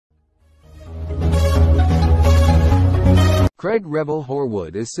Craig Revel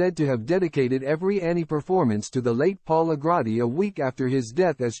Horwood is said to have dedicated every Annie performance to the late Paul Agradi a week after his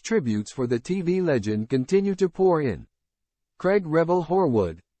death as tributes for the TV legend continue to pour in. Craig Revel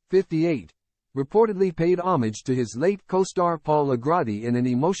Horwood, 58, reportedly paid homage to his late co-star Paul Agradi in an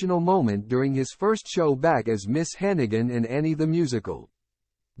emotional moment during his first show back as Miss Hannigan in Annie the Musical.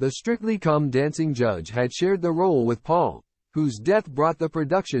 The Strictly Come Dancing judge had shared the role with Paul, whose death brought the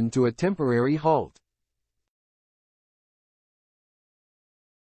production to a temporary halt.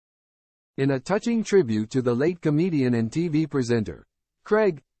 In a touching tribute to the late comedian and TV presenter,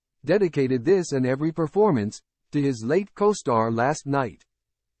 Craig dedicated this and every performance to his late co-star last night.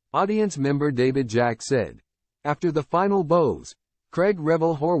 Audience member David Jack said. After the final bows, Craig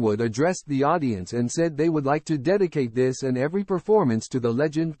Revel Horwood addressed the audience and said they would like to dedicate this and every performance to the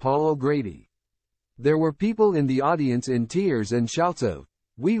legend Paul O'Grady. There were people in the audience in tears and shouts of,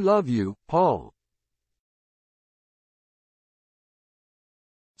 "We love you, Paul."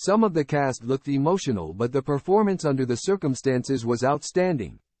 Some of the cast looked emotional, but the performance under the circumstances was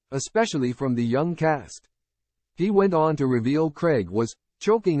outstanding, especially from the young cast. He went on to reveal Craig was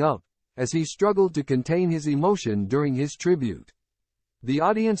choking up as he struggled to contain his emotion during his tribute. The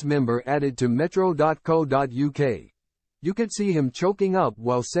audience member added to metro.co.uk, "You could see him choking up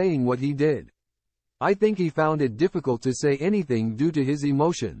while saying what he did. I think he found it difficult to say anything due to his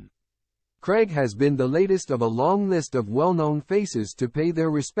emotion." Craig has been the latest of a long list of well-known faces to pay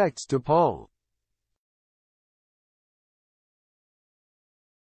their respects to Paul,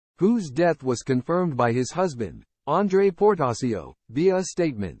 whose death was confirmed by his husband, Andre Portasio, via a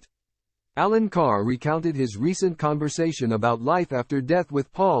statement. Alan Carr recounted his recent conversation about life after death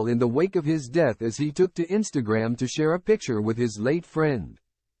with Paul in the wake of his death as he took to Instagram to share a picture with his late friend.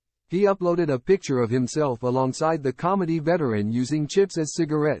 He uploaded a picture of himself alongside the comedy veteran using chips as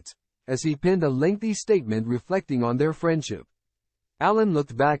cigarettes, as he penned a lengthy statement reflecting on their friendship. Alan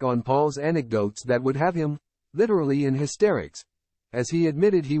looked back on Paul's anecdotes that would have him, literally in hysterics, as he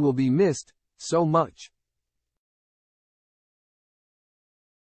admitted he will be missed so much.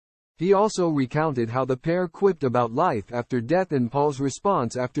 He also recounted how the pair quipped about life after death and Paul's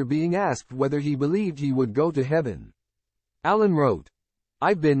response after being asked whether he believed he would go to heaven. Alan wrote,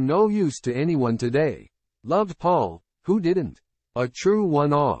 "I've been no use to anyone today. Loved Paul, who didn't? A true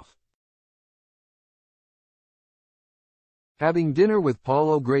one-off." Having dinner with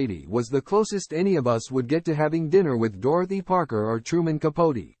Paul O'Grady was the closest any of us would get to having dinner with Dorothy Parker or Truman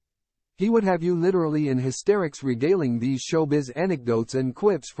Capote. He would have you literally in hysterics regaling these showbiz anecdotes and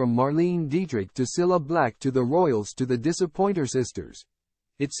quips from Marlene Dietrich to Cilla Black to the Royals to the Disappointer sisters.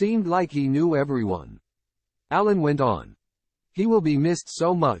 It seemed like he knew everyone. Alan went on. "He will be missed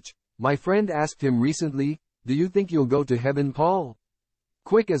so much. My friend asked him recently, 'Do you think you'll go to heaven, Paul?'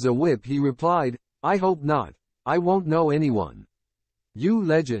 Quick as a whip he replied, 'I hope not. I won't know anyone.' You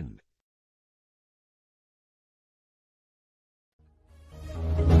legend."